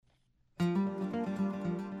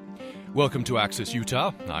Welcome to Access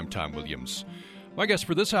Utah. I'm Tom Williams. My guest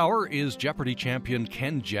for this hour is Jeopardy champion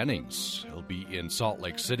Ken Jennings. He'll be in Salt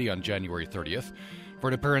Lake City on January 30th for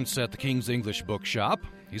an appearance at the King's English Bookshop.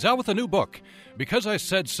 He's out with a new book, Because I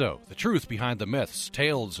Said So, The Truth Behind the Myths,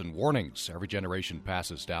 Tales, and Warnings Every Generation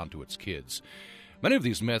Passes Down to Its Kids. Many of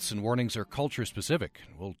these myths and warnings are culture-specific.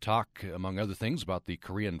 We'll talk, among other things, about the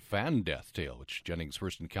Korean fan death tale, which Jennings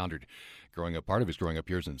first encountered growing up. Part of his growing up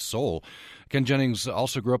years in Seoul. Ken Jennings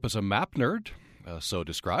also grew up as a map nerd, so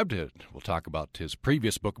described it. We'll talk about his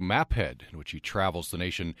previous book, Maphead, in which he travels the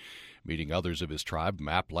nation, meeting others of his tribe,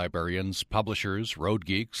 map librarians, publishers,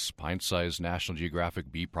 roadgeeks, pint-sized National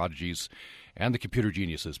Geographic Bee prodigies, and the computer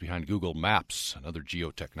geniuses behind Google Maps and other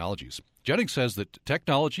geo-technologies. Jennings says that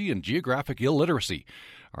technology and geographic illiteracy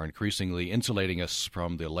are increasingly insulating us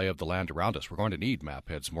from the lay of the land around us. We're going to need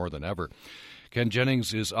mapheads more than ever. Ken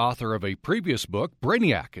Jennings is author of a previous book,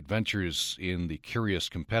 Brainiac, Adventures in the Curious,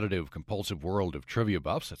 Competitive, Compulsive World of Trivia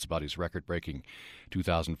Buffs. That's about his record-breaking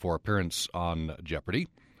 2004 appearance on Jeopardy,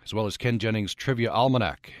 as well as Ken Jennings' Trivia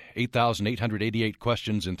Almanac, 8,888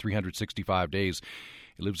 questions in 365 days.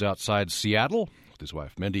 He lives outside Seattle with his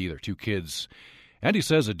wife, Mindy, their two kids, and he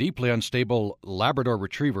says a deeply unstable Labrador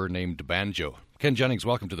retriever named Banjo. Ken Jennings,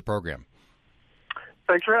 welcome to the program.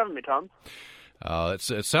 Thanks for having me, Tom.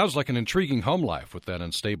 It sounds like an intriguing home life with that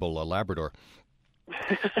unstable Labrador.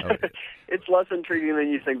 It's less intriguing than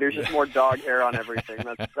you think. There's just more dog hair on everything.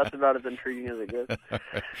 That's about as intriguing as it gets.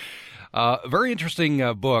 Very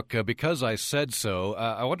interesting book, Because I Said So.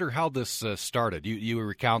 I wonder how this started. You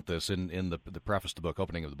recount this in the preface to the book,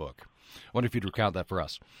 opening of the book. I wonder if you'd recount that for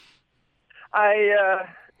us.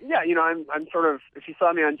 I'm sort of, if you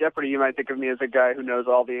saw me on Jeopardy, you might think of me as a guy who knows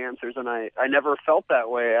all the answers, and I never felt that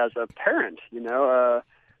way as a parent,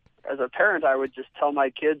 As a parent, I would just tell my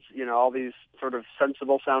kids, all these sort of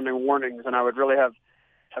sensible-sounding warnings, and I would really have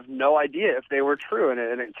no idea if they were true, and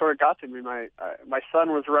it sort of got to me. My son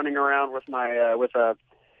was running around with with a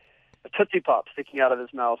Tootsie Pop sticking out of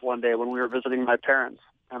his mouth one day when we were visiting my parents,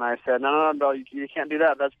 and I said, no, Bill, you can't do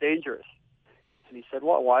that. That's dangerous. And he said,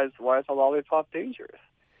 "What? Why is a lollipop dangerous?"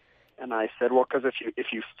 And I said, "Well, because if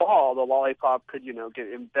you fall, the lollipop could get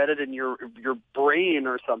embedded in your brain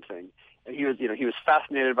or something." And he was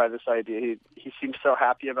fascinated by this idea. He seemed so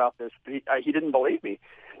happy about this, but he didn't believe me.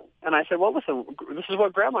 And I said, "Well, listen, this is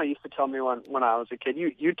what Grandma used to tell me when I was a kid.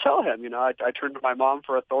 You tell him." I turned to my mom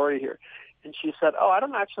for authority here, and she said, "Oh, I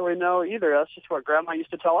don't actually know either. That's just what Grandma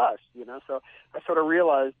used to tell us." So I sort of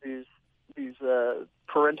realized these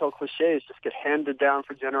parental cliches just get handed down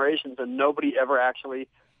for generations, and nobody ever actually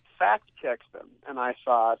fact checks them. And I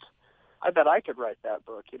thought, I bet I could write that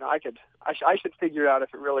book. I should figure out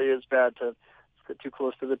if it really is bad to sit too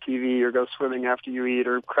close to the TV or go swimming after you eat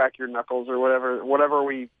or crack your knuckles or whatever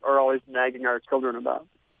we are always nagging our children about.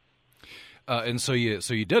 And so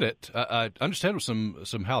you did it. I understand with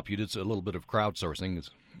some help. You did a little bit of crowdsourcing,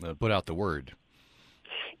 put out the word.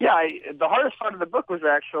 Yeah, the hardest part of the book was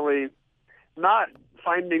actually not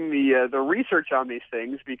finding the research on these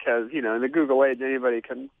things, because in the Google age anybody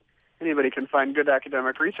can find good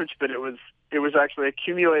academic research, but it was actually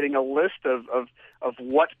accumulating a list of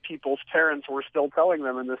what people's parents were still telling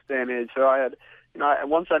them in this day and age. So I had,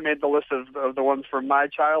 once I made the list of the ones from my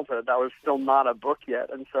childhood, that was still not a book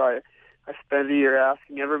yet. And so I spent a year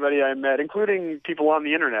asking everybody I met, including people on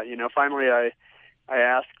the internet. Finally I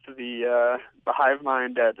asked the hive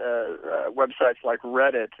mind at websites like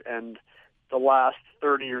Reddit, and the last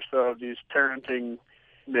 30 or so of these parenting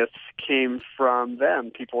myths came from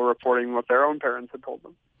them, people reporting what their own parents had told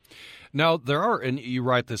them. Now, there are, and you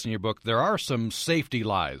write this in your book, there are some safety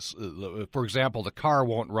lies. For example, the car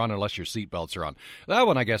won't run unless your seatbelts are on. That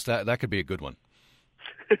one, I guess, that could be a good one.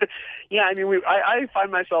 Yeah, I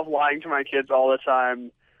find myself lying to my kids all the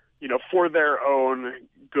time, for their own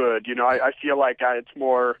good. I feel like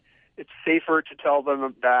it's safer to tell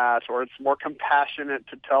them that, or it's more compassionate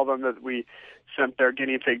to tell them that we sent their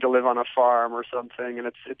guinea pig to live on a farm or something, and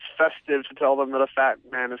it's festive to tell them that a fat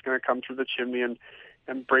man is going to come through the chimney and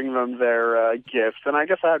bring them their gifts. And I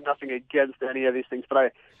guess I have nothing against any of these things, but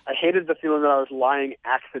I hated the feeling that I was lying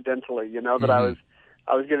accidentally, that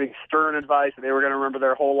I was giving stern advice and they were going to remember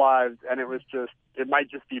their whole lives, and it might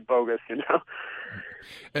just be bogus,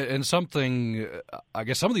 And something, I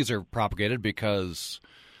guess some of these are propagated because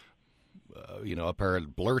a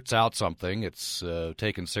parent blurts out something, it's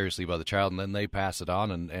taken seriously by the child, and then they pass it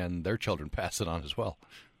on, and their children pass it on as well.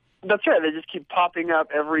 That's right. They just keep popping up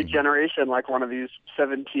every generation like one of these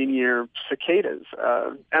 17-year cicadas.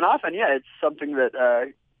 And often, it's something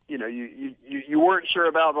that, you weren't sure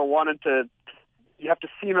about but wanted to you have to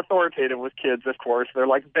seem authoritative with kids, of course. They're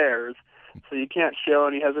like bears, so you can't show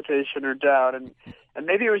any hesitation or doubt. And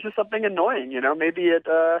maybe it was just something annoying, maybe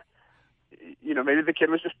maybe the kid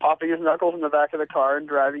was just popping his knuckles in the back of the car and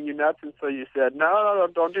driving you nuts, and so you said, no,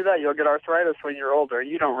 don't do that. You'll get arthritis when you're older.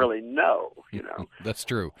 You don't really know, That's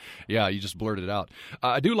true. Yeah, you just blurted it out.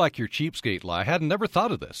 I do like your cheapskate lie. I hadn't never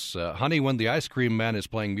thought of this. Honey, when the ice cream man is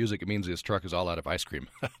playing music, it means his truck is all out of ice cream.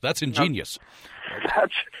 That's ingenious.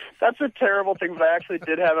 That's a terrible thing, but I actually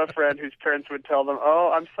did have a friend whose parents would tell them,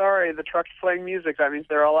 oh, I'm sorry, the truck's playing music. That means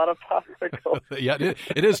they're all out of popsicles. Yeah,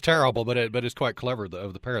 it is terrible, but it's quite clever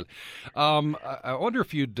of the parent. I wonder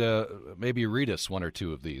if you'd maybe read us one or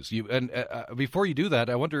two of these. Before you do that,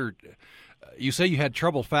 I wonder, you say you had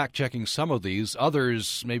trouble fact-checking some of these.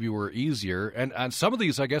 Others maybe were easier. And some of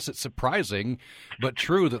these, I guess it's surprising, but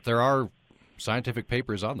true that there are scientific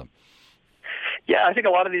papers on them. Yeah, I think a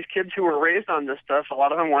lot of these kids who were raised on this stuff, a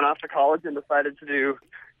lot of them went off to college and decided to do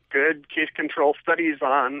good case control studies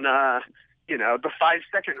on, the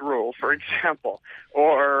 5-second rule, for example.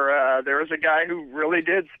 Or there was a guy who really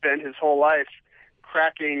did spend his whole life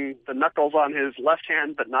cracking the knuckles on his left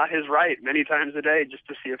hand, but not his right, many times a day, just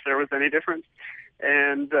to see if there was any difference.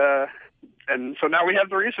 And so now we have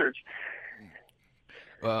the research.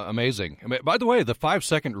 Amazing. By the way, the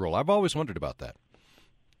 5-second rule, I've always wondered about that.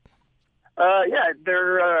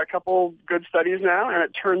 There are a couple good studies now, and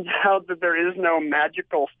it turns out that there is no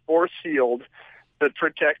magical force field that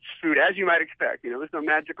protects food, as you might expect. There's no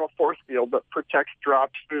magical force field that protects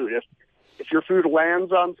dropped food. If your food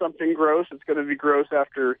lands on something gross, it's going to be gross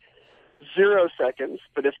after 0 seconds.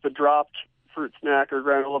 But if the dropped fruit snack or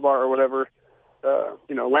granola bar or whatever,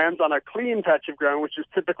 lands on a clean patch of ground, which is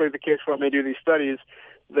typically the case when they do these studies,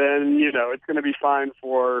 then, it's going to be fine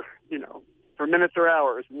for minutes or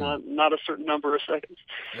hours, not a certain number of seconds.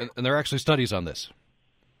 And there are actually studies on this?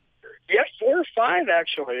 Yes, 4 or 5,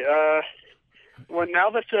 actually. Well,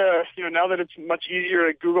 now that it's much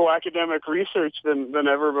easier to Google academic research than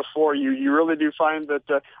ever before, you really do find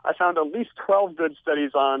that I found at least 12 good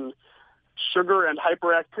studies on sugar and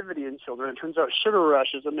hyperactivity in children. It turns out sugar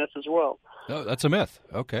rush is a myth as well. Oh, that's a myth.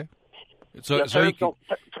 Okay. So parents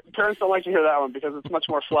don't like to hear that one because it's much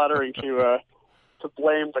more flattering to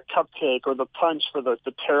blame the cupcake or the punch for the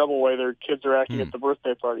terrible way their kids are acting at the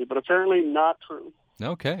birthday party, but apparently not true.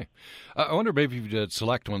 Okay. I wonder maybe if you could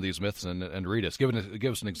select one of these myths and read us. Give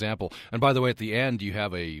us an example. And by the way, at the end, you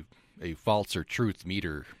have a false or truth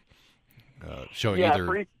meter showing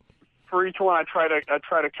either... For each one, I try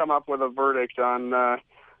to come up with a verdict on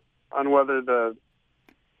whether the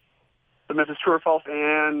myth is true or false,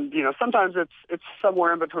 and sometimes it's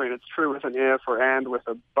somewhere in between. It's true with an if or and with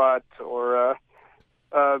a but, or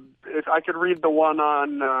if I could read the one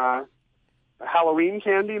on Halloween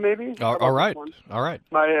candy, maybe. All right.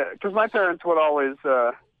 Because my parents would always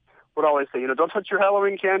say, don't touch your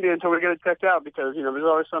Halloween candy until we get it checked out, because there's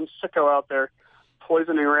always some sicko out there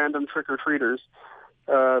poisoning random trick-or-treaters.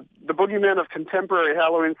 The boogeymen of contemporary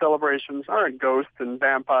Halloween celebrations aren't ghosts and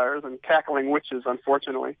vampires and cackling witches,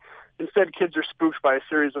 unfortunately. Instead, kids are spooked by a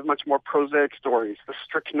series of much more prosaic stories, the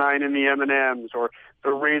strychnine in the M&Ms or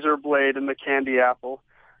the razor blade in the candy apple.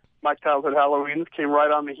 My childhood Halloweens came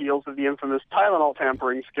right on the heels of the infamous Tylenol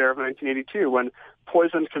tampering scare of 1982, when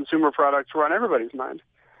poisoned consumer products were on everybody's mind.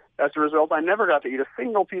 As a result, I never got to eat a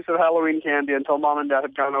single piece of Halloween candy until Mom and Dad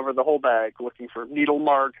had gone over the whole bag, looking for needle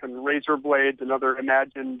marks and razor blades and other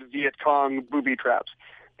imagined Viet Cong booby traps.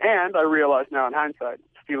 And I realize now in hindsight,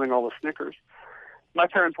 stealing all the Snickers. My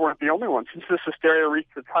parents weren't the only ones. Since this hysteria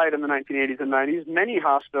reached its height in the 1980s and 90s, many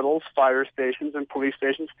hospitals, fire stations, and police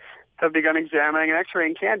stations have begun examining and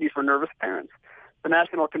x-raying candy for nervous parents. The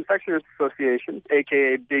National Confectioners Association,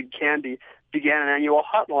 a.k.a. Big Candy, began an annual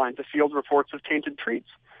hotline to field reports of tainted treats.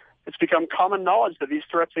 It's become common knowledge that these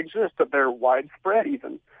threats exist, that they're widespread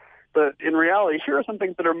even. But in reality, here are some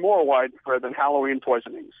things that are more widespread than Halloween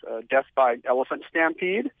poisonings. Death by elephant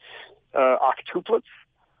stampede, octuplets,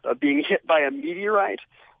 being hit by a meteorite.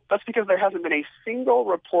 That's because there hasn't been a single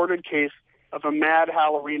reported case of a mad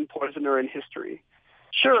Halloween poisoner in history.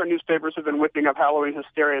 Sure, newspapers have been whipping up Halloween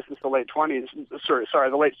hysteria since the late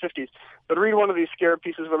 50s. But read one of these scare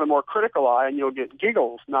pieces with a more critical eye and you'll get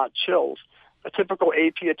giggles, not chills. A typical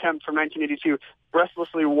AP attempt from 1982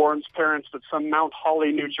 breathlessly warns parents that some Mount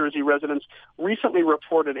Holly, New Jersey residents recently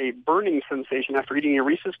reported a burning sensation after eating a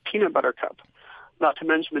Reese's peanut butter cup. Not to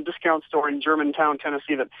mention the discount store in Germantown,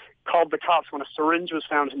 Tennessee that called the cops when a syringe was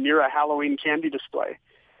found near a Halloween candy display.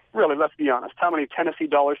 Really, let's be honest, how many Tennessee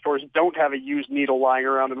dollar stores don't have a used needle lying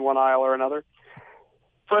around in one aisle or another?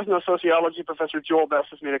 Fresno sociology professor Joel Best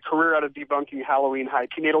has made a career out of debunking Halloween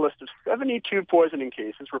hype. He made a list of 72 poisoning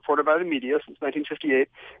cases reported by the media since 1958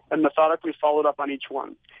 and methodically followed up on each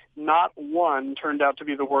one. Not one turned out to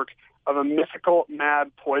be the work of a mythical mad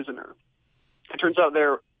poisoner. It turns out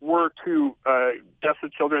there were two deaths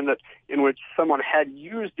of children in which someone had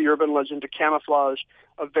used the urban legend to camouflage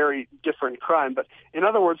a very different crime. But in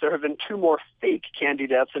other words, there have been two more fake candy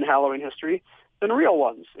deaths in Halloween history than real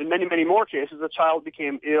ones. In many, many more cases, a child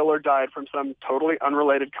became ill or died from some totally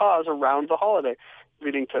unrelated cause around the holiday,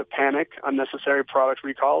 leading to panic, unnecessary product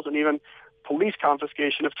recalls, and even police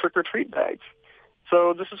confiscation of trick-or-treat bags.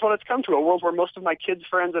 So this is what it's come to, a world where most of my kids'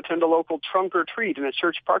 friends attend a local trunk-or-treat in a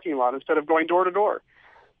church parking lot instead of going door-to-door.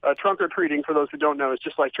 Trunk-or-treating, for those who don't know, is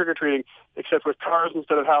just like trick-or-treating, except with cars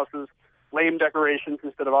instead of houses, lame decorations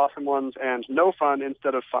instead of awesome ones, and no fun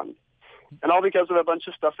instead of fun. And all because of a bunch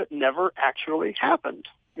of stuff that never actually happened.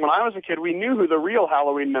 When I was a kid, we knew who the real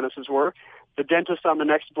Halloween menaces were. The dentist on the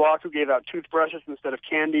next block who gave out toothbrushes instead of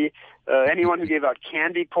candy, anyone who gave out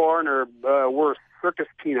candy corn or worse, circus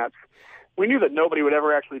peanuts. We knew that nobody would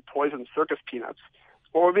ever actually poison circus peanuts.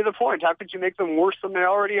 What would be the point? How could you make them worse than they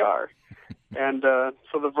already are? And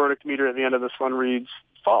so the verdict meter at the end of this one reads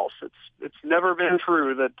false. It's never been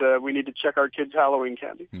true that we need to check our kids' Halloween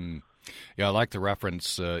candy. Yeah, I like the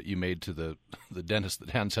reference you made to the dentist that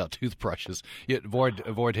hands out toothbrushes. You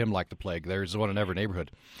avoid him like the plague. There's one in every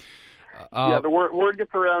neighborhood. The word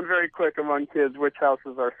gets around very quick among kids which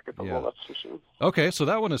houses are skippable, yeah. That's for sure. Okay, so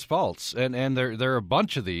that one is false, and there are a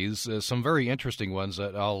bunch of these, some very interesting ones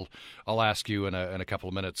that I'll ask you in a couple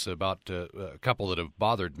of minutes about a couple that have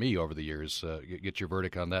bothered me over the years. Get your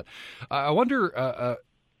verdict on that. I wonder,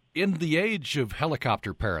 in the age of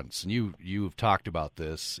helicopter parents, and you've talked about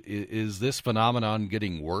this, is this phenomenon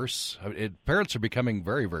getting worse? Parents are becoming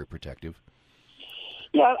very, very protective.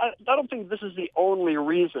 Yeah, I don't think this is the only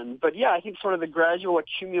reason, but yeah, I think sort of the gradual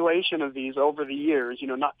accumulation of these over the years,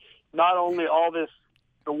 not only all this,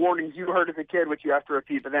 the warnings you heard as a kid, which you have to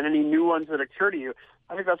repeat, but then any new ones that occur to you.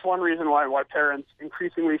 I think that's one reason why parents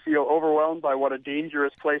increasingly feel overwhelmed by what a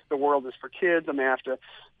dangerous place the world is for kids, and they have to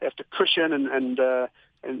cushion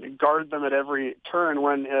and guard them at every turn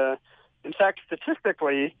when, in fact,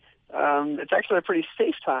 statistically, it's actually a pretty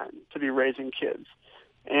safe time to be raising kids.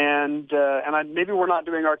 And maybe we're not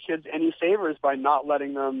doing our kids any favors by not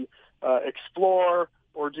letting them explore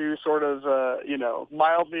or do sort of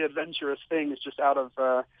mildly adventurous things just out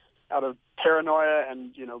of paranoia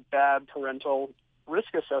and bad parental risk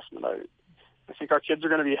assessment. I think our kids are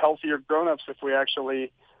going to be healthier grown-ups if we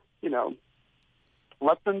actually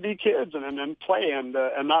let them be kids and play and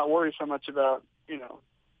not worry so much about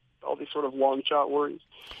all these sort of long shot worries.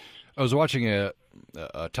 I was watching a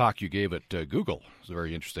talk you gave at Google. It was a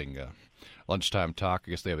very interesting lunchtime talk.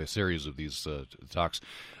 I guess they have a series of these talks.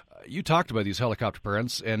 You talked about these helicopter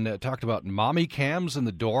parents and talked about mommy cams in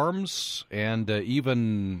the dorms and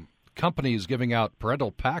even companies giving out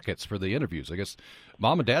parental packets for the interviews. I guess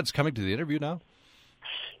mom and dad's coming to the interview now?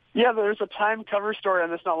 Yeah, there's a Time cover story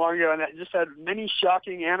on this not long ago, and it just had many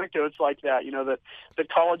shocking anecdotes like that. That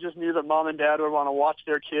colleges knew that mom and dad would want to watch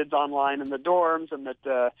their kids online in the dorms, and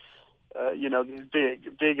that these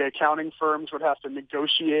big accounting firms would have to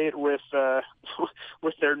negotiate with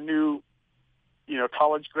their new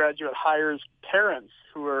college graduate hires parents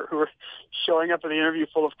who are showing up in the interview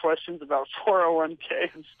full of questions about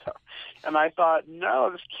 401k and stuff. And I thought, no,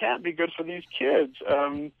 this can't be good for these kids.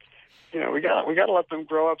 We got to let them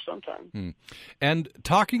grow up sometime. And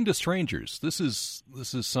talking to strangers, this is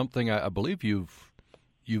something I believe you've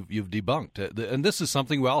debunked, and this is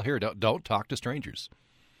something we all hear. Don't talk to strangers.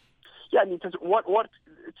 Yeah, because what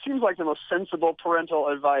it seems like the most sensible parental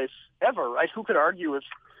advice ever, right? Who could argue with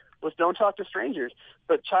don't talk to strangers?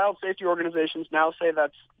 But child safety organizations now say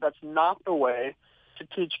that's not the way to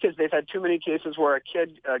teach kids. They've had too many cases where a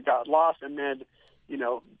kid got lost and then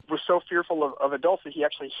was so fearful of adults that he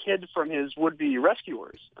actually hid from his would-be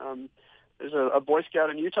rescuers. There's a Boy Scout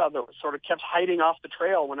in Utah that sort of kept hiding off the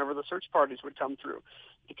trail whenever the search parties would come through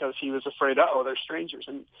because he was afraid, they're strangers.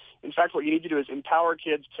 And in fact, what you need to do is empower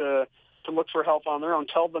kids to look for help on their own.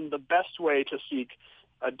 Tell them the best way to seek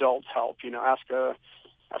adult help. Ask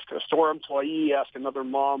a store employee, ask another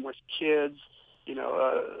mom with kids.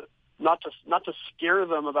 Not to scare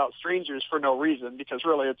them about strangers for no reason, because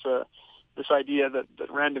really it's this idea that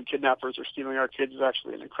random kidnappers are stealing our kids is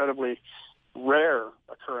actually an incredibly rare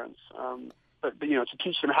occurrence. But to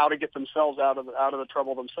teach them how to get themselves out of the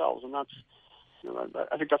trouble themselves, and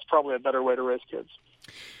I think that's probably a better way to raise kids.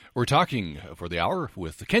 We're talking for the hour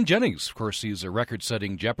with Ken Jennings. Of course, he's a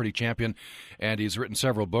record-setting Jeopardy champion, and he's written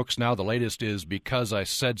several books now. The latest is Because I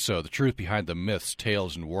Said So, The Truth Behind the Myths,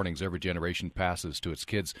 Tales, and Warnings Every Generation Passes to Its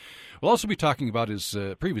Kids. We'll also be talking about his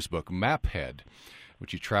previous book, Maphead,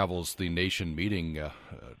 which he travels the nation meeting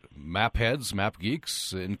mapheads, map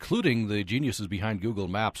geeks, including the geniuses behind Google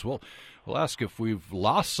Maps. We'll ask if we've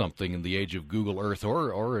lost something in the age of Google Earth,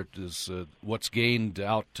 or it is what's gained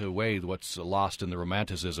outweigh what's lost in the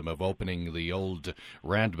romanticism of opening the old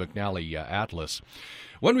Rand McNally Atlas.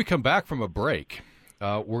 When we come back from a break,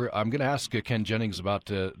 I'm going to ask Ken Jennings about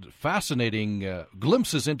fascinating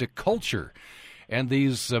glimpses into culture and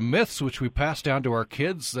these myths which we pass down to our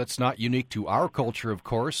kids. That's not unique to our culture, of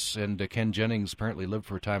course, and Ken Jennings apparently lived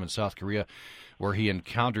for a time in South Korea where he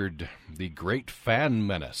encountered the Great Fan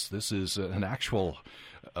Menace. This is an actual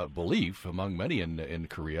belief among many in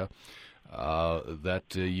Korea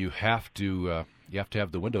that you have to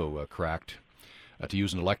have the window cracked to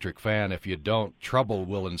use an electric fan. If you don't, trouble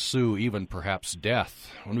will ensue, even perhaps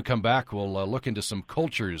death. When we come back, we'll look into some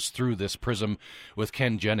cultures through this prism with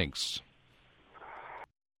Ken Jennings.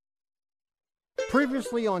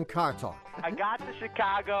 Previously on Car Talk. I got to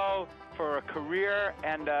Chicago for a career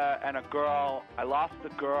and a girl. I lost the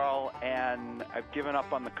girl, and I've given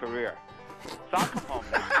up on the career. So I'll come home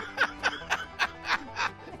now.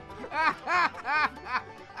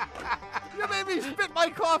 You made me spit my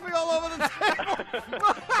coffee all over the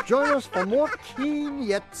table. Join us for more keen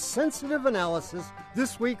yet sensitive analysis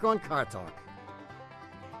this week on Car Talk.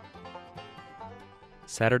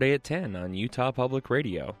 Saturday at 10 on Utah Public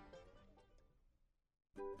Radio.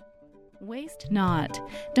 Waste not.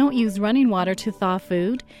 Don't use running water to thaw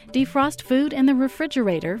food. Defrost food in the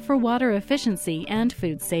refrigerator for water efficiency and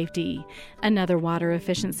food safety. Another water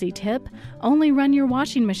efficiency tip, only run your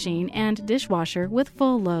washing machine and dishwasher with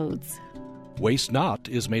full loads. Waste Not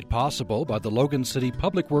is made possible by the Logan City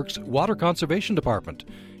Public Works Water Conservation Department.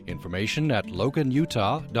 Information at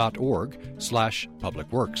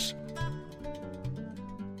loganutah.org/publicworks.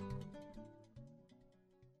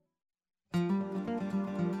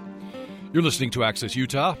 You're listening to Access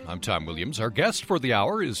Utah. I'm Tom Williams. Our guest for the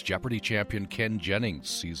hour is Jeopardy champion Ken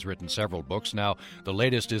Jennings. He's written several books now. The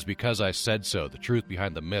latest is Because I Said So, The Truth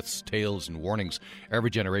Behind the Myths, Tales, and Warnings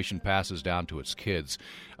Every Generation Passes Down to Its Kids.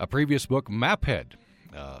 A previous book, Maphead,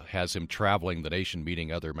 has him traveling the nation,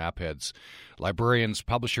 meeting other mapheads, librarians,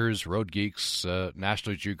 publishers, roadgeeks,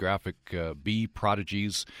 National Geographic Bee,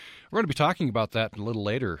 prodigies. We're going to be talking about that a little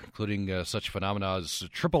later, including such phenomena as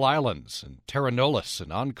triple islands and terra nullius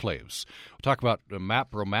and enclaves. We'll talk about map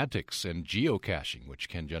romantics and geocaching, which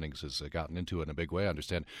Ken Jennings has gotten into in a big way, I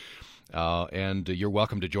understand. And you're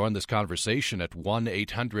welcome to join this conversation at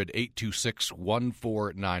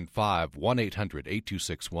 1-800-826-1495,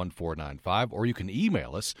 1-800-826-1495, or you can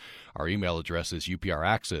email us. Our email address is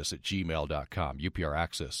upraccess@gmail.com,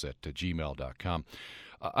 upraccess@gmail.com.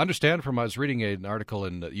 Understand from, I was reading an article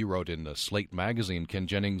that you wrote in Slate magazine, Ken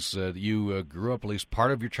Jennings, you grew up at least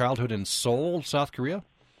part of your childhood in Seoul, South Korea?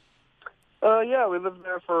 Yeah, we lived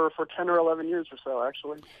there for 10 or 11 years or so,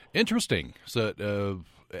 actually. Interesting. So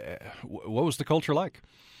what was the culture like?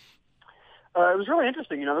 It was really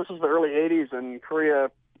interesting. This was the early 80s, and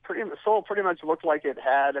Seoul pretty much looked like it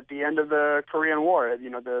had at the end of the Korean War.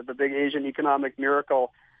 The big Asian economic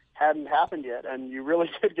miracle hadn't happened yet, and you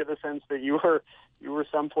really did get the sense that you were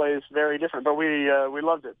someplace very different. But we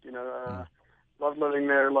loved it. Loved living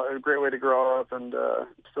there. A great way to grow up, and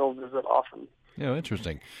still visit often. Yeah,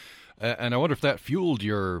 interesting. And I wonder if that fueled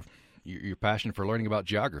your passion for learning about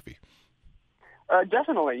geography.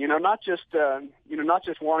 Definitely. Not just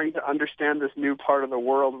wanting to understand this new part of the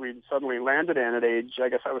world we'd suddenly landed in at age, I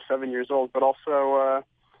guess I was 7 years old, but also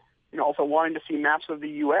wanting to see maps of the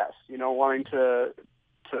U.S. Wanting to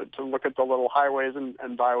look at the little highways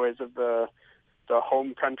and byways of the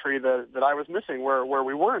home country that I was missing, where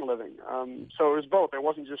we weren't living. So it was both. It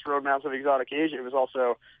wasn't just road maps of exotic Asia. It was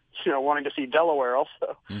also, wanting to see Delaware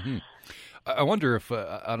also. Mm-hmm. I wonder if,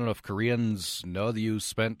 I don't know if Koreans know that you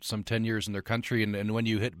spent some 10 years in their country, and when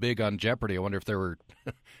you hit big on Jeopardy, I wonder if there were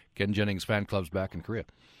Ken Jennings fan clubs back in Korea.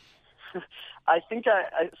 I think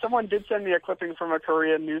someone did send me a clipping from a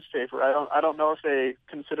Korean newspaper. I don't know if they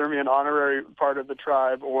consider me an honorary part of the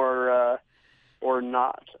tribe or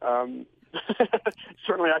not.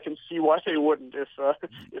 Certainly, I can see why they wouldn't if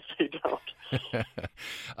they don't.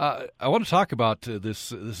 I want to talk about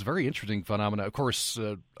this very interesting phenomenon. Of course,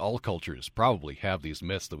 all cultures probably have these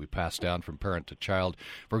myths that we pass down from parent to child.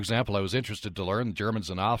 For example, I was interested to learn Germans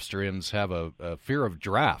and Austrians have a fear of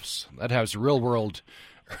giraffes. That has real-world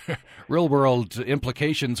real world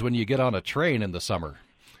implications when you get on a train in the summer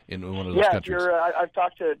in one of those countries. I've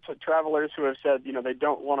talked to travelers who have said, they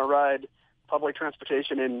don't want to ride public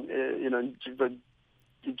transportation in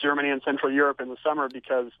Germany and Central Europe in the summer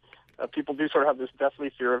because people do sort of have this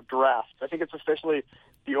deathly fear of drafts. I think it's especially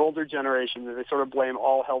the older generation that they sort of blame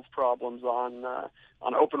all health problems on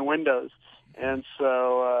open windows. And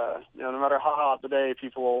so, no matter how hot the day,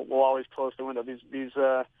 people will always close the window. These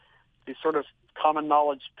sort of common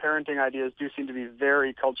knowledge parenting ideas do seem to be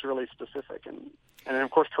very culturally specific. And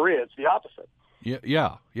of course, Korea, it's the opposite.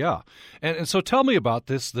 Yeah. And so tell me about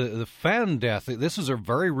this, the fan death. This is a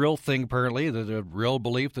very real thing, apparently, the real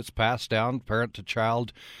belief that's passed down parent to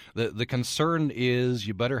child. The concern is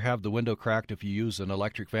you better have the window cracked if you use an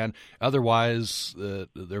electric fan. Otherwise,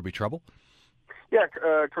 there'll be trouble. Yeah,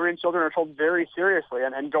 Korean children are told very seriously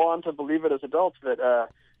and go on to believe it as adults that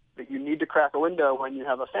you need to crack a window when you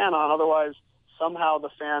have a fan on. Otherwise, somehow the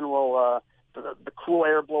fan will... The cool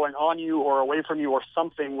air blowing on you or away from you or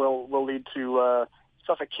something will lead to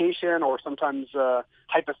suffocation or sometimes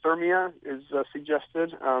hypothermia is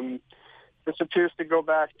suggested. This appears to go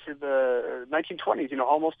back to the 1920s,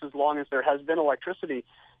 almost as long as there has been electricity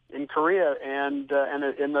in Korea, and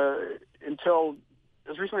until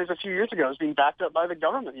as recently as a few years ago, it was being backed up by the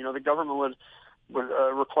government. The government would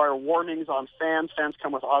require warnings on fans. Fans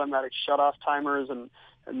come with automatic shut-off timers, and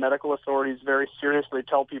medical authorities very seriously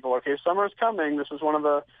tell people, okay, summer is coming. This is one of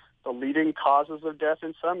the leading causes of death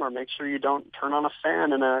in summer. Make sure you don't turn on a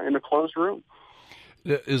fan in a closed room.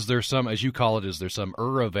 Is there some, as you call it, is there some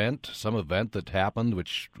event, some event that happened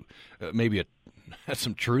which maybe it has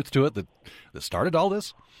some truth to it that started all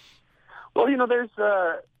this? Well, there's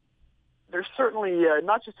certainly,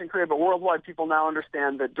 not just in Korea, but worldwide, people now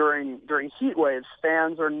understand that during heat waves,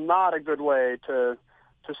 fans are not a good way to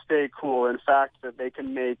stay cool. In fact, that they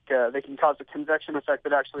can cause a convection effect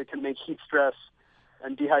that actually can make heat stress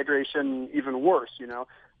and dehydration even worse,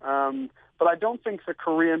 But I don't think the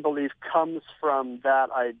Korean belief comes from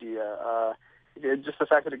that idea. Just the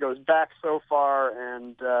fact that it goes back so far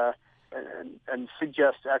and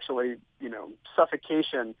suggests actually,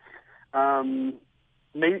 suffocation.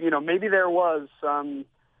 Maybe there was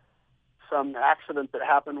some accident that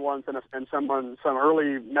happened once, and some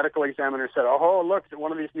early medical examiner said, "Oh, look,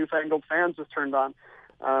 one of these newfangled fans was turned on."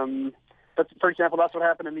 But for example, that's what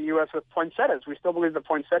happened in the U.S. with poinsettias. We still believe that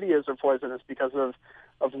poinsettias are poisonous because of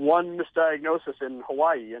one misdiagnosis in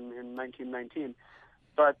Hawaii in 1919.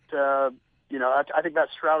 But I think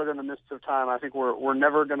that's shrouded in the mists of time. I think we're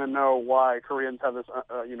never going to know why Koreans have this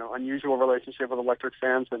unusual relationship with electric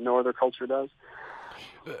fans that no other culture does.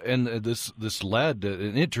 And this led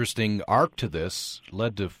an interesting arc to this,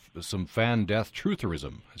 led to some fan death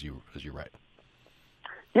trutherism, as you write.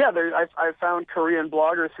 Yeah, I've found Korean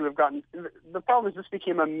bloggers who have gotten. The problem is this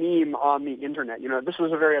became a meme on the internet. This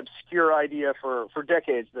was a very obscure idea for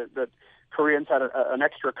decades that Koreans had an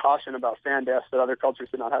extra caution about fan deaths that other cultures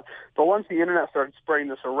did not have. But once the internet started spreading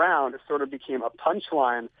this around, it sort of became a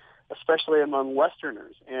punchline, especially among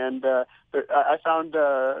Westerners. And I found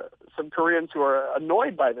some Koreans who are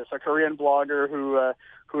annoyed by this. A Korean blogger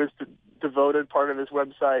who has devoted part of his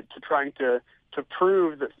website to trying to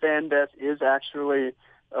prove that fan death is actually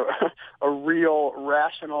a real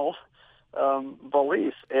rational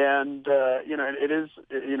belief. And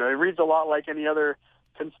it reads a lot like any other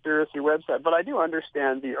conspiracy website. But I do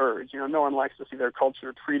understand the urge. No one likes to see their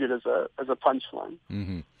culture treated as a punchline.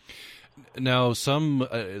 Mm-hmm. Now,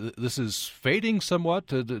 this is fading somewhat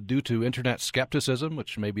due to internet skepticism,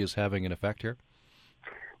 which maybe is having an effect here.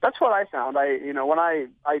 That's what I found. When I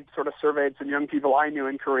sort of surveyed some young people I knew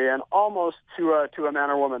in Korea, and almost to a man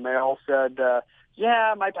or woman, they all said,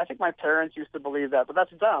 I think my parents used to believe that, but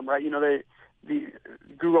that's dumb, right? The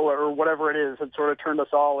Google or whatever it is had sort of turned us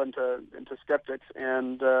all into skeptics,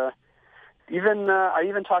 and I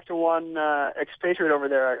even talked to one expatriate over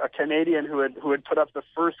there, a Canadian who had put up the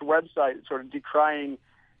first website sort of decrying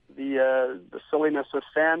the silliness of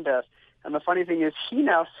fan death. And the funny thing is, he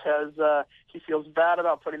now says he feels bad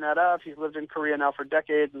about putting that up. He's lived in Korea now for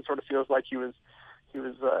decades and sort of feels like he was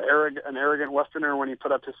an arrogant Westerner when he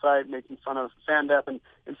put up his site making fun of fan death. And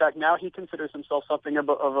in fact, now he considers himself something of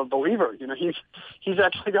a believer. He's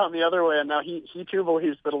actually gone the other way, and now he too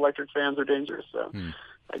believes that electric fans are dangerous. So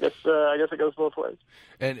I guess it goes both ways.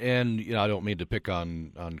 And I don't mean to pick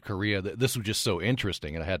on Korea. This was just so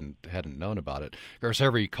interesting, and I hadn't known about it. Of course,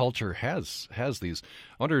 every culture has these.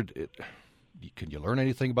 I wondered, can you learn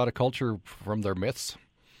anything about a culture from their myths?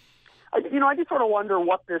 I just sort of wonder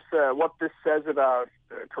what this says about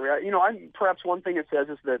Korea. Perhaps one thing it says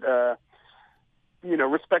is that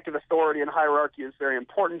respect of authority and hierarchy is very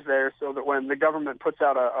important there, so that when the government puts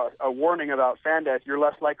out a warning about fan death, you're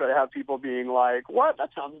less likely to have people being like, "What? That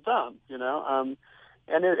sounds dumb,"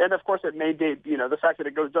 And of course, it may date. The fact that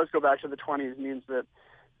it does go back to the 20s means that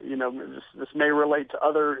this may relate to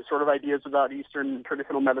other sort of ideas about Eastern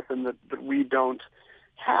traditional medicine that we don't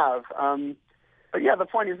have. But yeah, the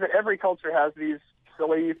point is that every culture has these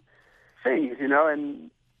silly things,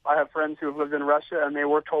 and I have friends who have lived in Russia, and they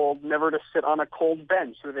were told never to sit on a cold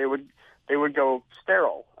bench, or they would go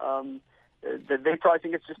sterile. They probably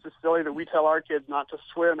think it's just as silly that we tell our kids not to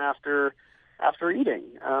swim after eating.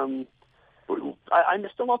 I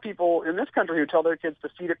still know people in this country who tell their kids to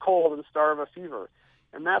feed a cold and starve a fever,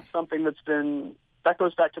 and that's something that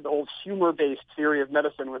goes back to the old humor-based theory of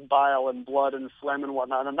medicine with bile and blood and phlegm and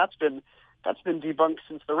whatnot, and that's been debunked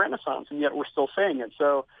since the Renaissance, and yet we're still saying it.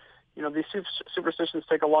 So, these superstitions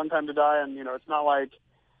take a long time to die, and it's not like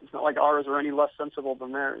ours are any less sensible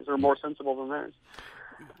than theirs or more sensible than theirs.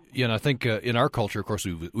 Yeah, and I think in our culture, of course,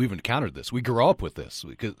 we've encountered this. We grew up with this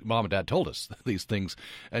because Mom and Dad told us these things.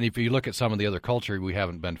 And if you look at some of the other culture, we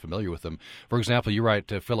haven't been familiar with them. For example, you're right,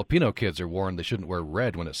 Filipino kids are warned they shouldn't wear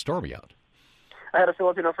red when it's stormy out. I had a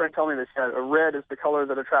Filipino friend tell me this. Red is the color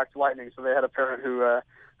that attracts lightning, so they had a parent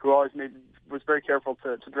who always was very careful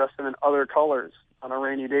to dress them in other colors on a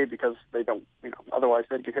rainy day because they don't, otherwise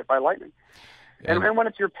they'd get hit by lightning. And when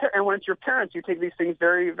it's your parents, you take these things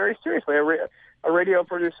very, very seriously. A radio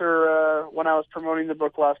producer, when I was promoting the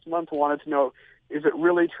book last month, wanted to know, is it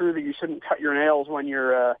really true that you shouldn't cut your nails when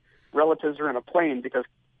your relatives are in a plane because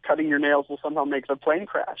cutting your nails will somehow make the plane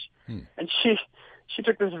crash? And she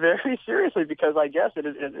took this very seriously because I guess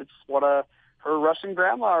it's what her Russian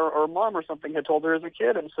grandma or mom or something had told her as a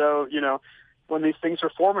kid. And so, when these things are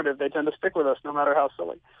formative, they tend to stick with us no matter how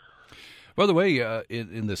silly. By the way,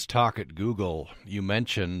 in this talk at Google, you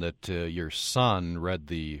mentioned that your son read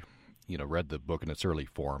the book in its early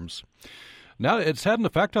forms. Now it's had an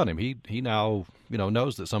effect on him. He now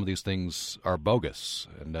knows that some of these things are bogus,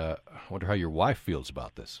 and I wonder how your wife feels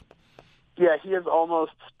about this. Yeah, he is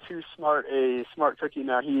almost too smart a smart cookie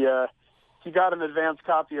now. He got an advanced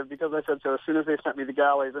copy of Because I Said So as soon as they sent me the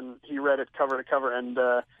galleys, and he read it cover to cover, and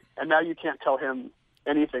now you can't tell him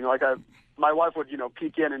anything. Like my wife would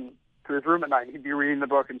peek in and to his room at night, and he'd be reading the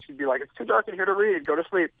book, and she'd be like, "It's too dark in here to read. Go to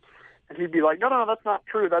sleep." And he'd be like, "No, that's not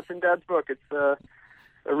true. That's in Dad's book. It's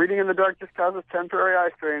reading in the dark just causes temporary eye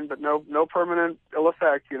strain, but no permanent ill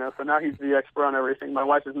effect." So now he's the expert on everything. My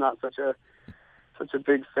wife is not such a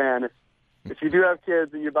big fan. If you do have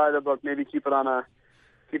kids and you buy the book, maybe keep it on a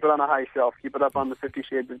high shelf. Keep it up on the 50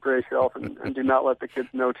 Shades of Grey shelf, and do not let the kids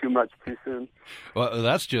know too much too soon. Well,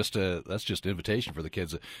 that's just an invitation for the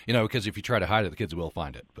kids, because if you try to hide it, the kids will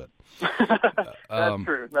find it. But that's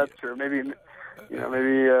true. Maybe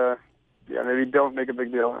don't make a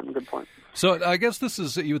big deal. That's a good point. So I guess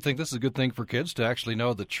you would think this is a good thing for kids to actually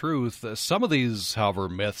know the truth. Some of these, however,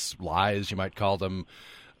 myths, lies, you might call them,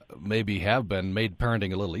 maybe have been made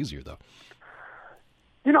parenting a little easier, though.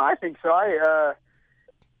 I think so.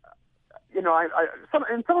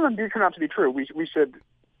 Some of them do turn out to be true. We should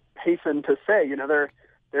hasten to say,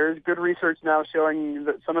 there's good research now showing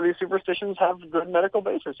that some of these superstitions have good medical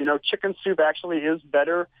basis. Chicken soup actually is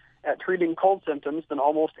better at treating cold symptoms than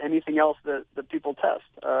almost anything else that people test.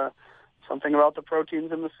 Something about the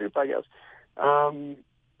proteins in the soup, I guess.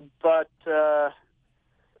 But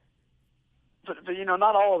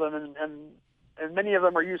not all of them, and many of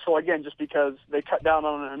them are useful again just because they cut down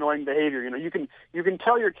on an annoying behavior. You can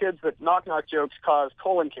tell your kids that knock-knock jokes cause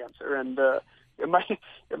colon cancer, and it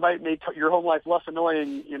might make your home life less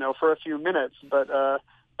annoying, for a few minutes, but a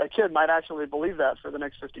kid might actually believe that for the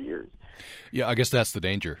next 50 years. Yeah, I guess that's the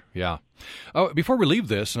danger. Yeah. Oh, before we leave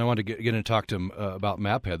this, and I want to get in and talk to him about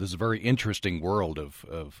Maphead. This is a very interesting world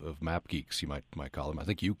of map geeks, you might call them. I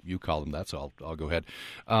think you call them that, so I'll go ahead.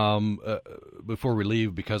 Before we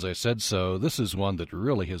leave, Because I Said So, this is one that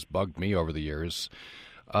really has bugged me over the years.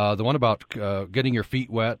 The one about getting your feet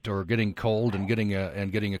wet or getting cold and getting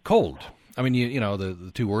a cold. I mean,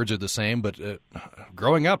 the two words are the same, but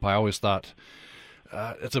growing up, I always thought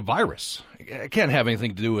it's a virus. It can't have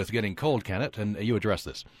anything to do with getting cold, can it? And you address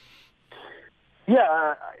this.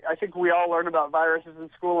 Yeah, I think we all learn about viruses in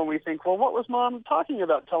school, and we think, well, what was Mom talking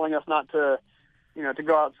about, telling us not to, to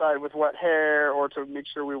go outside with wet hair or to make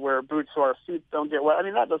sure we wear boots so our feet don't get wet? I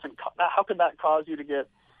mean, how could that cause you to get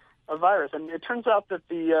a virus? And it turns out that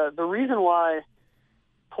the reason why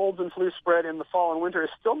colds and flu spread in the fall and winter is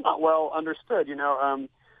still not well understood.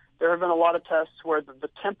 There have been a lot of tests where the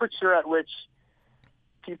temperature at which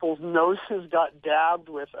people's noses got dabbed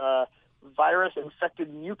with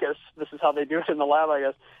virus-infected mucus. This is how they do it in the lab, I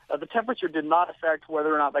guess. The temperature did not affect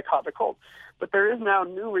whether or not they caught the cold. But there is now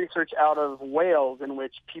new research out of Wales in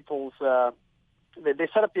which people's they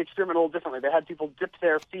set up the experiment a little differently. They had people dip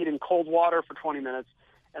their feet in cold water for 20 minutes,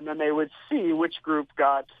 and then they would see which group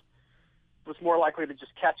was more likely to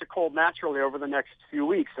just catch a cold naturally over the next few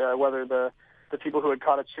weeks, whether the people who had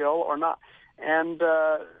caught a chill or not. And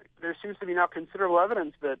there seems to be now considerable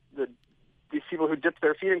evidence that these people who dipped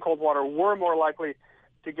their feet in cold water were more likely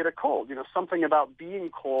to get a cold. Something about being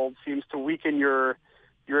cold seems to weaken your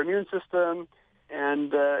immune system,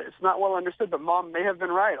 and it's not well understood. But Mom may have been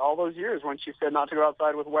right all those years when she said not to go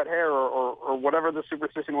outside with wet hair or whatever the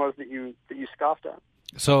superstition was that you scoffed at.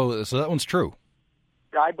 So that one's true.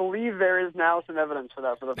 I believe there is now some evidence for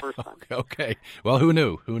that for the first time. Okay. Well, who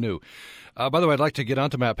knew? By the way, I'd like to get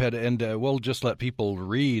onto Maphead, and we'll just let people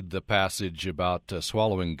read the passage about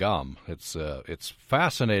swallowing gum. It's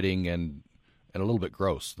fascinating and a little bit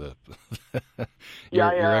gross.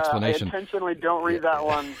 Your explanation. I intentionally don't read that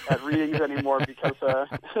one at readings anymore because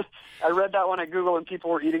I read that one at Google, and people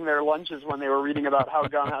were eating their lunches when they were reading about how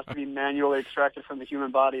gum has to be manually extracted from the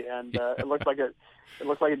human body, and it looked like it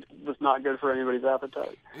was not good for anybody's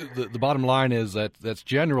appetite. The bottom line is that that's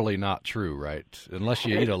generally not true, right? Unless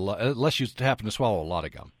you unless you happen to swallow a lot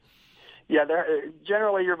of gum. Yeah,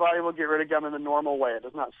 generally your body will get rid of gum in the normal way. It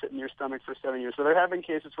does not sit in your stomach for 7 years. So there have been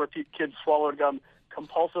cases where kids swallowed gum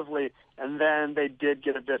compulsively, and then they did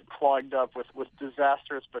get a bit clogged up with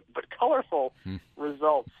disastrous but colorful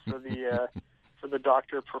results for the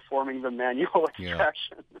doctor performing the manual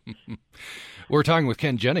extraction. Yeah. We're talking with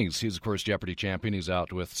Ken Jennings. He's, of course, Jeopardy champion. He's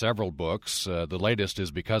out with several books. The latest is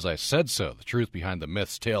Because I Said So, the truth behind the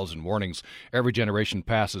myths, tales, and warnings every generation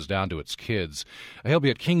passes down to its kids. He'll be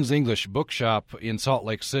at King's English Bookshop in Salt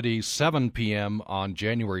Lake City, 7 p.m. on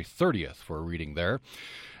January 30th for a reading there.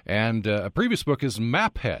 And a previous book is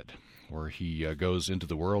Maphead, where he goes into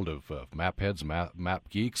the world of mapheads, map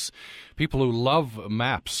geeks, people who love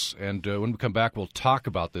maps. And when we come back, we'll talk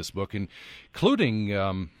about this book,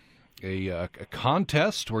 including a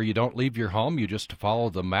contest where you don't leave your home, you just follow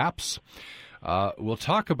the maps. We'll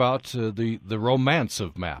talk about the romance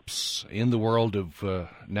of maps in the world of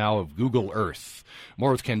now of Google Earth.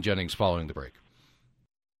 More with Ken Jennings following the break.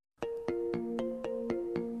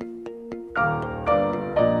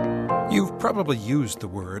 You've probably used the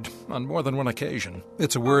word on more than one occasion.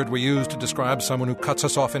 It's a word we use to describe someone who cuts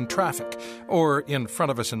us off in traffic or in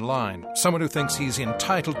front of us in line, someone who thinks he's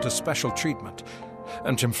entitled to special treatment.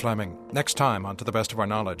 I'm Jim Fleming. Next time on To the Best of Our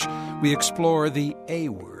Knowledge, we explore the A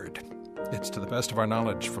word. It's To the Best of Our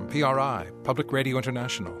Knowledge from PRI, Public Radio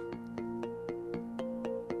International.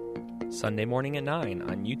 Sunday morning at 9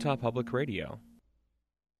 on Utah Public Radio.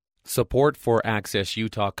 Support for Access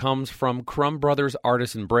Utah comes from Crumb Brothers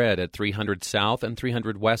Artisan Bread at 300 South and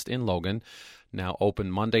 300 West in Logan, now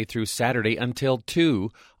open Monday through Saturday until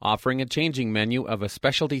 2, offering a changing menu of a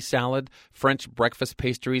specialty salad, French breakfast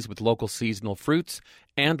pastries with local seasonal fruits,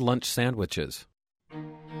 and lunch sandwiches.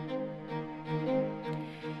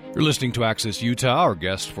 You're listening to Access Utah. Our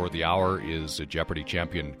guest for the hour is Jeopardy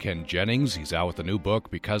champion Ken Jennings. He's out with a new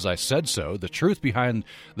book, Because I Said So, the truth behind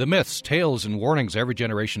the myths, tales, and warnings every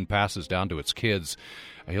generation passes down to its kids.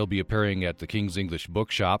 He'll be appearing at the King's English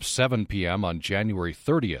Bookshop, 7 p.m. on January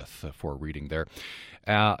 30th for a reading there.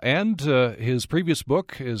 And his previous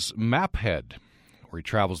book is Maphead, where he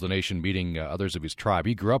travels the nation meeting others of his tribe.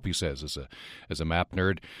 He grew up, he says, as a map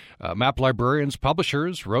nerd. Map librarians,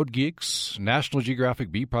 publishers, roadgeeks, National Geographic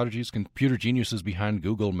Bee, prodigies, computer geniuses behind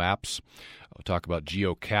Google Maps. We'll talk about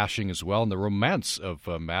geocaching as well and the romance of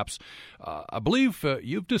maps. I believe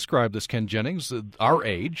you've described this, Ken Jennings, our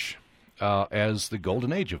age, as the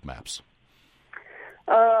golden age of maps.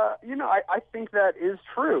 I think that is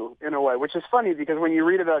true in a way, which is funny because when you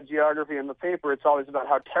read about geography in the paper, it's always about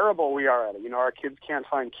how terrible we are at it. Our kids can't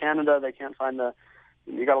find Canada. They can't find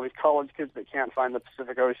you got all these college kids that can't find the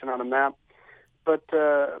Pacific Ocean on a map. But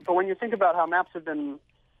when you think about how maps have been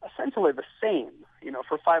essentially the same,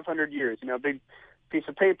 for 500 years, a big piece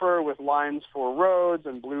of paper with lines for roads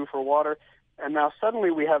and blue for water. And now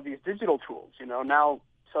suddenly we have these digital tools, now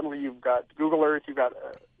suddenly you've got Google Earth, you've got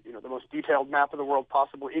the most detailed map of the world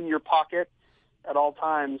possible in your pocket at all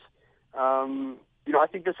times. I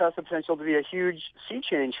think this has the potential to be a huge sea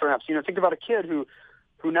change for maps. Think about a kid who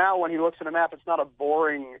now, when he looks at a map, it's not a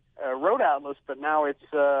boring road atlas, but now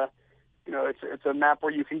it's a map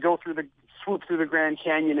where you can swoop through the Grand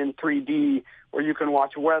Canyon in 3D, where you can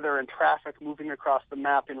watch weather and traffic moving across the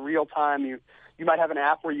map in real time. You might have an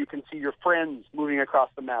app where you can see your friends moving across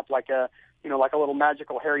the map, like a little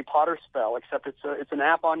magical Harry Potter spell, except it's an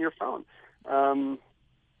app on your phone.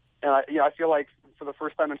 I feel like for the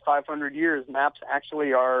first time in 500 years, maps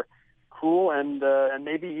actually are cool and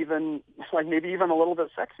maybe even a little bit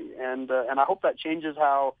sexy. And I hope that changes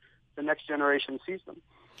how the next generation sees them.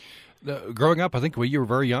 Growing up, I think when you were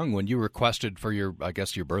very young, when you requested for your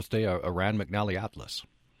birthday, a Rand McNally atlas.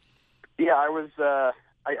 Yeah, I was.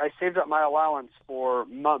 I saved up my allowance for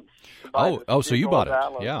months. So you bought it?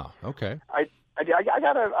 Atlas. Yeah. Okay. I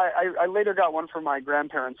later got one for my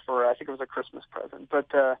grandparents for, I think it was a Christmas present. But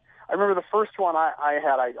I remember the first one I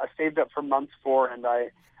had, I saved up for months for, and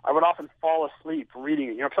I would often fall asleep reading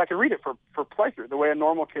it, because I could read it for pleasure, the way a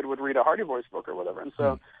normal kid would read a Hardy Boys book or whatever. And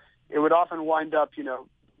so it would often wind up,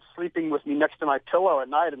 sleeping with me next to my pillow at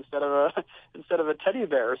night instead of a teddy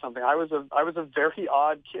bear or something. I was a very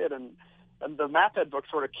odd kid, and the Maphead book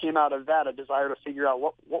sort of came out of that, a desire to figure out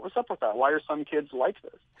what was up with that. Why are some kids like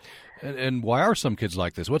this? And why are some kids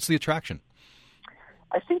like this? What's the attraction?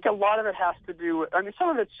 I think a lot of it has to do with, some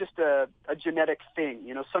of it's just a genetic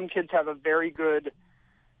thing. Some kids have a very good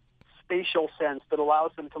spatial sense that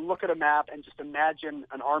allows them to look at a map and just imagine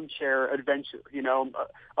an armchair adventure.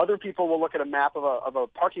 Other people will look at a map of a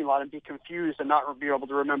parking lot and be confused and not be able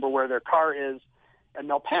to remember where their car is, and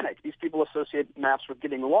they'll panic. These people associate maps with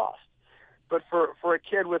getting lost. But for a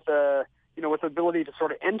kid with with the ability to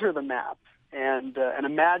sort of enter the map and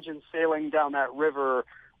imagine sailing down that river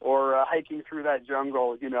or hiking through that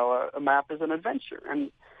jungle, a map is an adventure.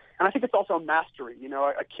 And I think it's also mastery.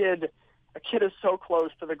 A kid is so close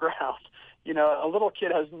to the ground. A little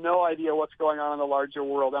kid has no idea what's going on in the larger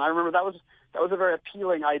world. And I remember that was a very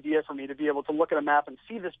appealing idea for me, to be able to look at a map and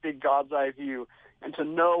see this big God's eye view, and to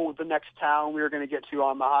know the next town we were going to get to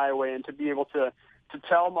on the highway, and to be able to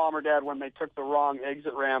tell mom or dad when they took the wrong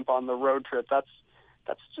exit ramp on the road trip. That's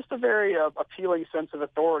just a very appealing sense of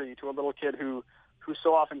authority to a little kid who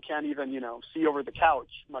so often can't even see over the couch,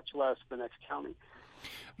 much less the next county.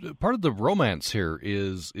 Part of the romance here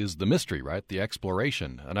is the mystery, right? The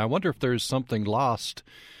exploration. And I wonder if there's something lost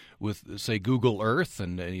with, say, Google Earth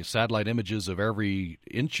and any satellite images of every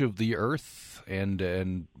inch of the Earth, and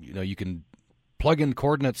you can plug in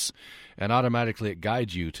coordinates and automatically it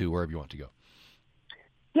guides you to wherever you want to go.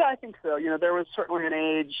 Yeah, I think so. There was certainly an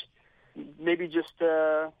age, maybe just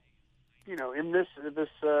in this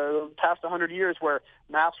past 100 years, where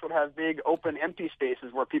maps would have big open empty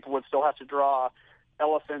spaces where people would still have to draw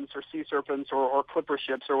elephants or sea serpents or clipper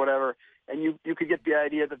ships or whatever, and you could get the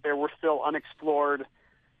idea that there were still unexplored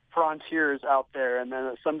frontiers out there, and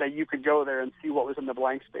then someday you could go there and see what was in the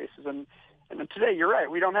blank spaces. And today, you're right,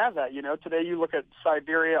 we don't have that. Today you look at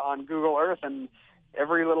Siberia on Google Earth, and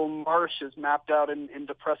every little marsh is mapped out in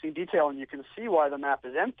depressing detail, and you can see why the map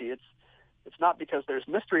is empty. It's not because there's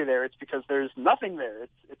mystery there; it's because there's nothing there.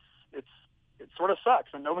 It sort of sucks,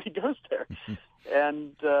 and nobody goes there,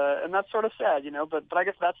 and that's sort of sad, But I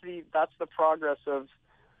guess that's the progress of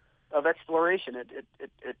exploration.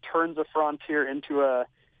 It turns a frontier into a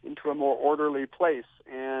more orderly place,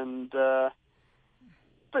 and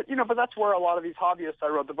but that's where a lot of these hobbyists I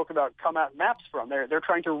wrote the book about come at maps from. They're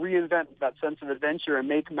trying to reinvent that sense of adventure and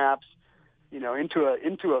make maps,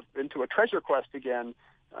 into a treasure quest again,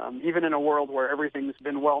 even in a world where everything's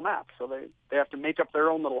been well mapped. So they have to make up their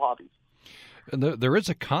own little hobbies. And there is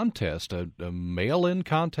a contest, a mail-in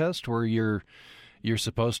contest, where you're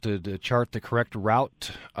supposed to chart the correct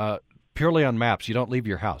route purely on maps. You don't leave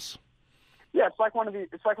your house. Yeah, it's like one of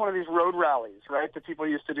these road rallies, right? That people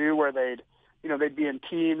used to do, where they'd be in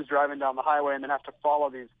teams driving down the highway and then have to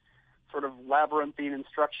follow these sort of labyrinthine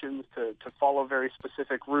instructions to follow very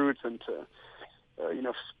specific routes and to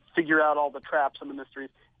figure out all the traps and the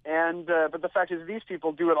mysteries. And but the fact is, these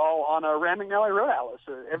people do it all on a Rand McNally Road Atlas.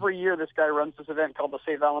 Every year, this guy runs this event called the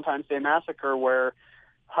St. Valentine's Day Massacre, where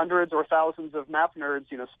hundreds or thousands of map nerds,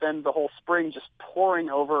 spend the whole spring just poring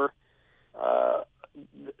over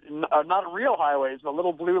not real highways, but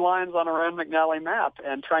little blue lines on a Rand McNally map,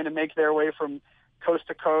 and trying to make their way from coast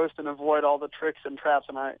to coast and avoid all the tricks and traps.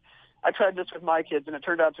 And I tried this with my kids, and it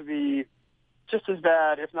turned out to be just as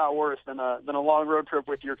bad, if not worse, than a long road trip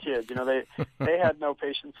with your kids. They had no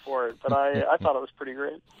patience for it, but I thought it was pretty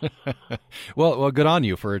great. Well, good on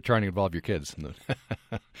you for trying to involve your kids.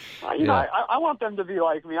 I want them to be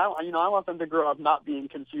like me. I want them to grow up not being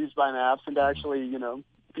confused by maps and to actually,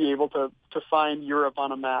 be able to find Europe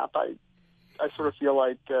on a map. I sort of feel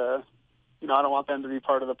like, I don't want them to be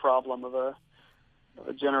part of the problem of a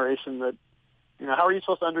generation that, how are you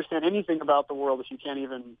supposed to understand anything about the world if you can't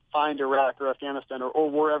even find Iraq or Afghanistan or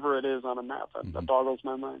wherever it is on a map? That boggles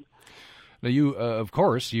my mind. Now, you, of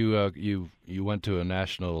course, you went to a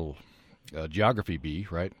National Geography Bee,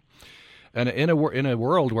 right? And in a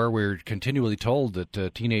world where we're continually told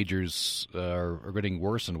that teenagers are getting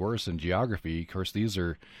worse and worse in geography, of course, these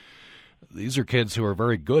are kids who are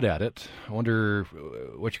very good at it. I wonder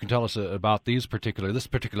what you can tell us about this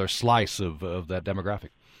particular slice of that demographic.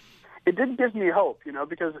 It did give me hope,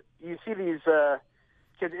 because you see these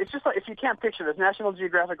kids. It's just like, if you can't picture this, National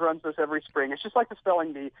Geographic runs this every spring. It's just like the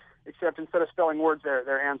spelling bee, except instead of spelling words,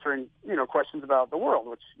 they're answering questions about the world,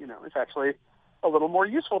 which is actually a little more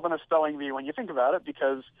useful than a spelling bee when you think about it,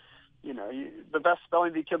 because the best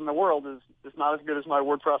spelling bee kid in the world is not as good as my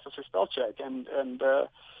word processor spell check, and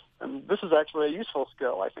this is actually a useful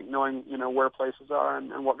skill, I think, knowing where places are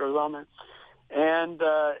and what goes on there. And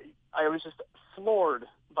I was just floored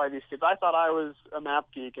by these kids. I thought I was a map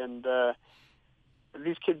geek, and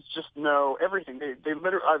these kids just know everything. They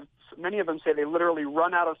literally, many of them say they literally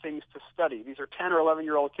run out of things to study. These are 10 or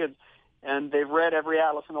 11-year-old kids, and they've read every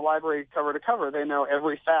atlas in the library cover to cover. They know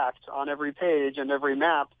every fact on every page and every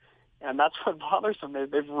map, and that's what bothers them.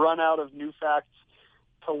 They've run out of new facts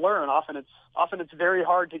to learn. Often it's very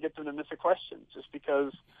hard to get them to miss a question, just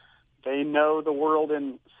because they know the world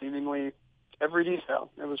in seemingly every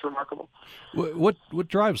detail. It was remarkable. What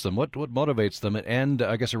drives them? What motivates them? And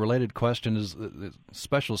I guess a related question is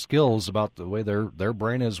special skills about the way their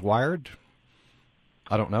brain is wired.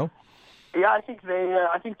 I don't know. Yeah, I think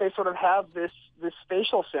they sort of have this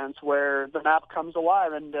spatial sense where the map comes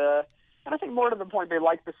alive, and I think more to the point, they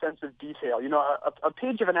like the sense of detail. A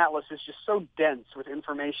page of an atlas is just so dense with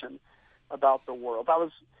information about the world.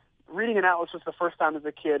 Reading an atlas was the first time as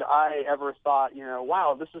a kid I ever thought,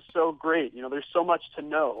 wow, this is so great. There's so much to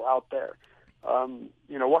know out there.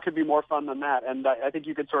 What could be more fun than that? And I think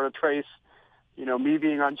you could sort of trace, me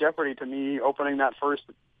being on Jeopardy to me opening that first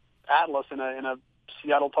atlas in a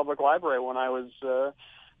Seattle Public Library when I was, 5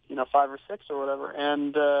 or 6 or whatever.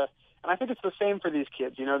 And I think it's the same for these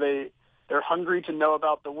kids. They're hungry to know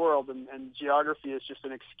about the world, and geography is just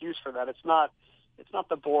an excuse for that. It's not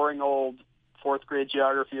the boring old fourth grade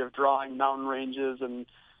geography of drawing mountain ranges and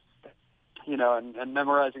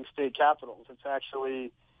memorizing state capitals. It's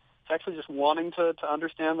actually just wanting to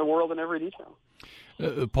understand the world in every detail.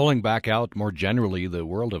 Pulling back out more generally the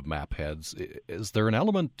world of Mapheads, is there an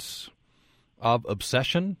element of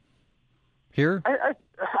obsession here?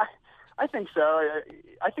 I think so.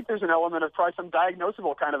 I think there's an element of probably some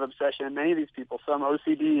diagnosable kind of obsession in many of these people, some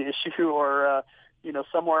OCD issue or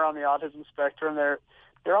somewhere on the autism spectrum.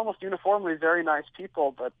 They're almost uniformly very nice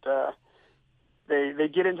people, but they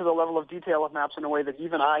get into the level of detail of maps in a way that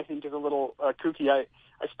even I think is a little kooky. I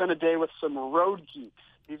spent a day with some road geeks.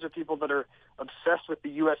 These are people that are obsessed with the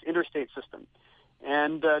U.S. interstate system.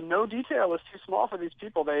 And no detail is too small for these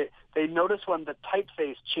people. They notice when the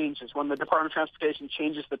typeface changes, when the Department of Transportation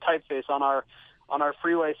changes the typeface on our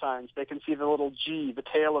freeway signs. They can see the little G, the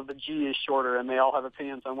tail of the G is shorter, and they all have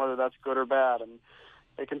opinions on whether that's good or bad. And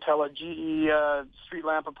they can tell a GE street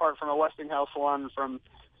lamp apart from a Westinghouse one from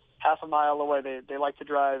half a mile away. They like to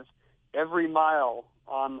drive every mile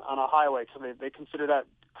on a highway, so they consider that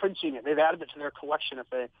clinching it. They've added it to their collection if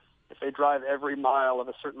they drive every mile of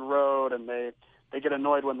a certain road, and they get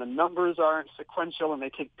annoyed when the numbers aren't sequential, and they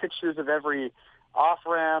take pictures of every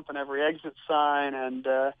off-ramp and every exit sign, and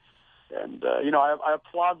I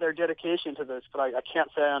applaud their dedication to this, but I can't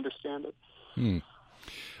say I understand it.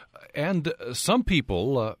 And some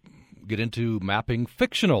people get into mapping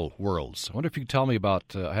fictional worlds. I wonder if you could tell me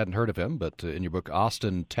about, I hadn't heard of him, but in your book,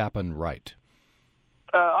 Austin Tappan Wright.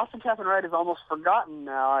 Austin Tappan Wright is almost forgotten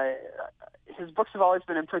now. His books have always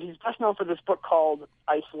been in print. He's best known for this book called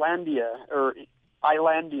Icelandia, or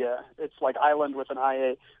Islandia. It's like island with an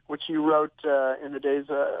IA, which he wrote in the days,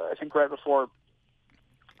 I think, right before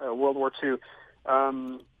World War II.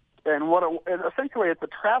 And essentially it's a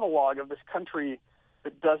travelogue of this country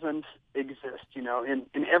that doesn't exist,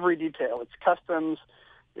 in every detail. Its customs,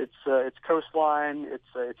 its coastline, its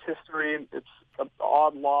history, its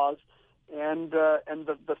odd laws. And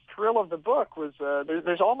the thrill of the book was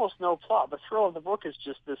there's almost no plot. The thrill of the book is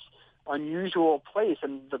just this unusual place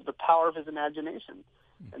and the power of his imagination.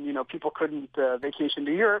 And people couldn't vacation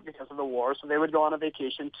to Europe because of the war, so they would go on a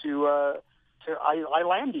vacation to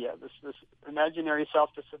Islandia, this imaginary South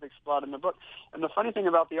Pacific spot in the book. And the funny thing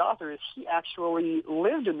about the author is he actually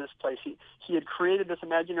lived in this place. He had created this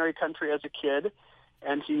imaginary country as a kid,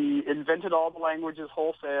 and he invented all the languages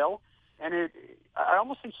wholesale. And I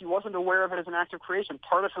almost think he wasn't aware of it as an act of creation.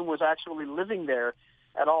 Part of him was actually living there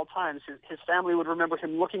at all times. His family would remember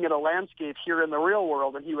him looking at a landscape here in the real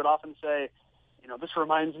world, and he would often say, this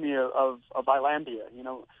reminds me of Islandia.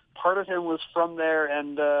 Part of him was from there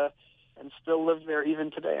and still lives there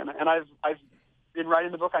even today. And I've in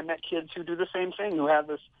writing the book, I met kids who do the same thing, who have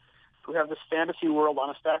this who have this fantasy world on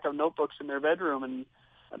a stack of notebooks in their bedroom, and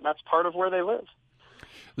that's part of where they live.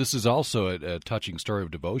 This is also a touching story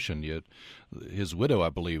of devotion. Yet his widow, I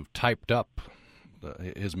believe, typed up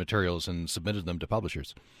his materials and submitted them to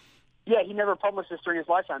publishers. Yeah, he never published this during his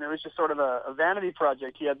lifetime. It was just sort of a vanity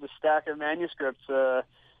project. He had this stack of manuscripts,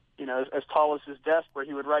 as tall as his desk, where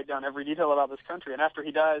he would write down every detail about this country. And after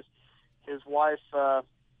he dies, his wife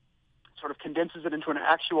sort of condenses it into an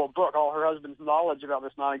actual book, all her husband's knowledge about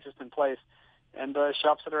this non-existent place, and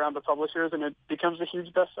shops it around to publishers, and it becomes a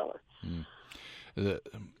huge bestseller.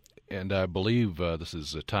 And I believe this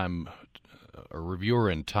is a reviewer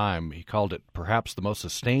in Time, he called it perhaps the most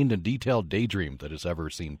sustained and detailed daydream that has ever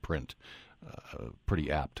seen print.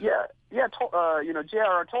 Pretty apt. Yeah.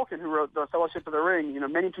 J.R.R. Tolkien, who wrote The Fellowship of the Ring,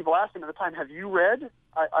 many people asked him at the time, have you read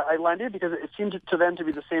Icelandic? Because it seemed to them to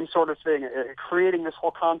be the same sort of thing, creating this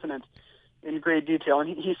whole continent in great detail. And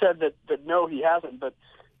he said that no, he hasn't. But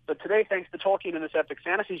today, thanks to Tolkien and this epic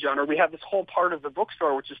fantasy genre, we have this whole part of the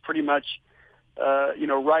bookstore, which is pretty much,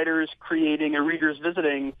 writers creating and readers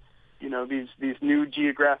visiting, these new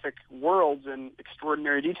geographic worlds in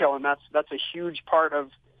extraordinary detail. And that's a huge part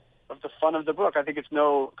of the fun of the book. I think it's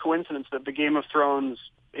no coincidence that the Game of Thrones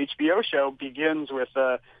HBO show begins with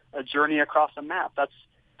a journey across a map.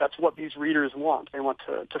 That's what these readers want. They want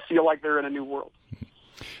to feel like they're in a new world.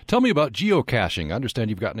 Tell me about geocaching. I understand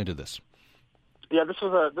you've gotten into this. Yeah, this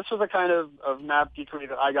was a kind of map geekery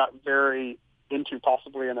that I got very into,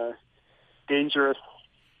 possibly in a dangerously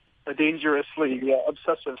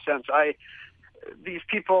obsessive sense. These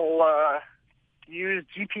people use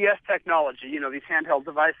GPS technology, these handheld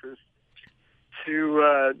devices,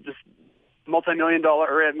 to just multi-million-dollar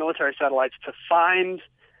array of military satellites to find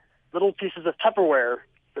little pieces of Tupperware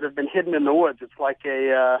that have been hidden in the woods. It's like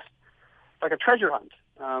a treasure hunt.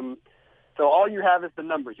 So all you have is the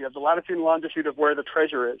numbers. You have the latitude and longitude of where the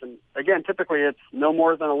treasure is. And again, typically it's no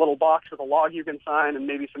more than a little box with a log you can sign and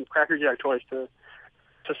maybe some Cracker Jack toys to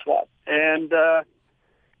swap. And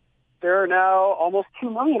there are now almost 2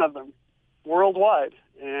 million of them worldwide.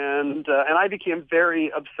 And I became very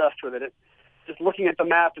obsessed with it. Just looking at the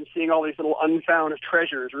map and seeing all these little unfound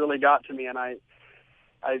treasures really got to me. And I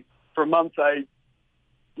for months, I'd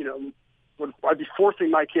be forcing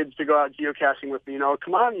my kids to go out geocaching with me.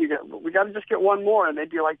 Come on, we got to just get one more. And they'd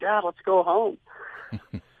be like, Dad, let's go home.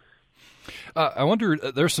 I wonder,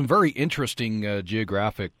 there's some very interesting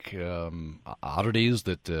geographic oddities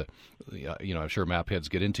that, I'm sure Mapheads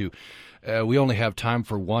get into. We only have time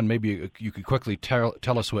for one. Maybe you could quickly tell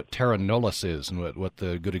us what terra nullius is and what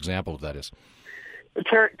the good example of that is.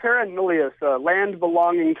 Terra nullius, land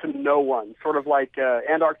belonging to no one, sort of like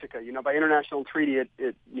Antarctica. By international treaty,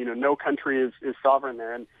 no country is sovereign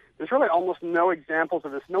there. And there's really almost no examples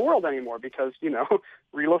of this in the world anymore because,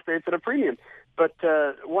 real estate's at a premium. But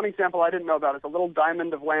one example I didn't know about is a little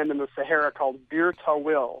diamond of land in the Sahara called Bir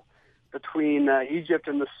Tawil between Egypt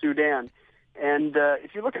and the Sudan. And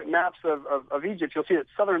if you look at maps of Egypt, you'll see that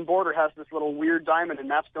southern border has this little weird diamond, and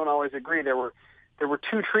maps don't always agree. There were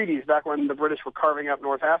 2 treaties back when the British were carving up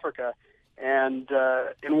North Africa. And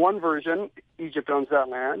in one version, Egypt owns that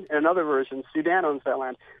land. In another version, Sudan owns that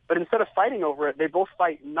land. But instead of fighting over it, they both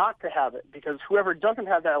fight not to have it, because whoever doesn't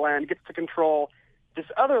have that land gets to control this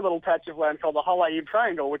other little patch of land called the Halaib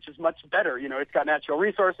Triangle, which is much better. It's got natural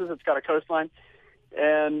resources, it's got a coastline.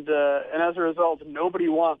 And as a result, nobody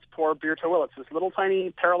wants poor Bir Tawil. It's this little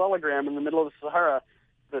tiny parallelogram in the middle of the Sahara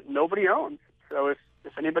that nobody owns. So if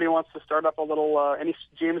anybody wants to start up a little, any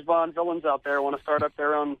James Bond villains out there want to start up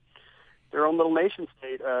their own little nation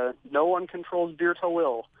state, no one controls Bir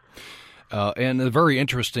Tawil. And the very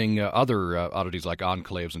interesting other oddities like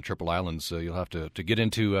enclaves and triple islands. You'll have to get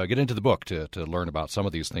into the book to learn about some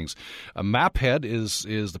of these things. Maphead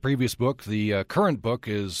is the previous book. The current book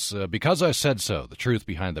is Because I Said So: The Truth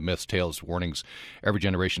Behind the Myths, Tales, Warnings Every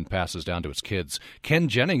Generation Passes Down to Its Kids. Ken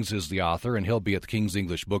Jennings is the author, and he'll be at the King's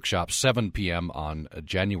English Bookshop 7 p.m. on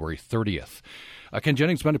January 30th. Ken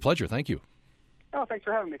Jennings, it's been a pleasure. Thank you. Oh, thanks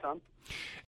for having me, Tom.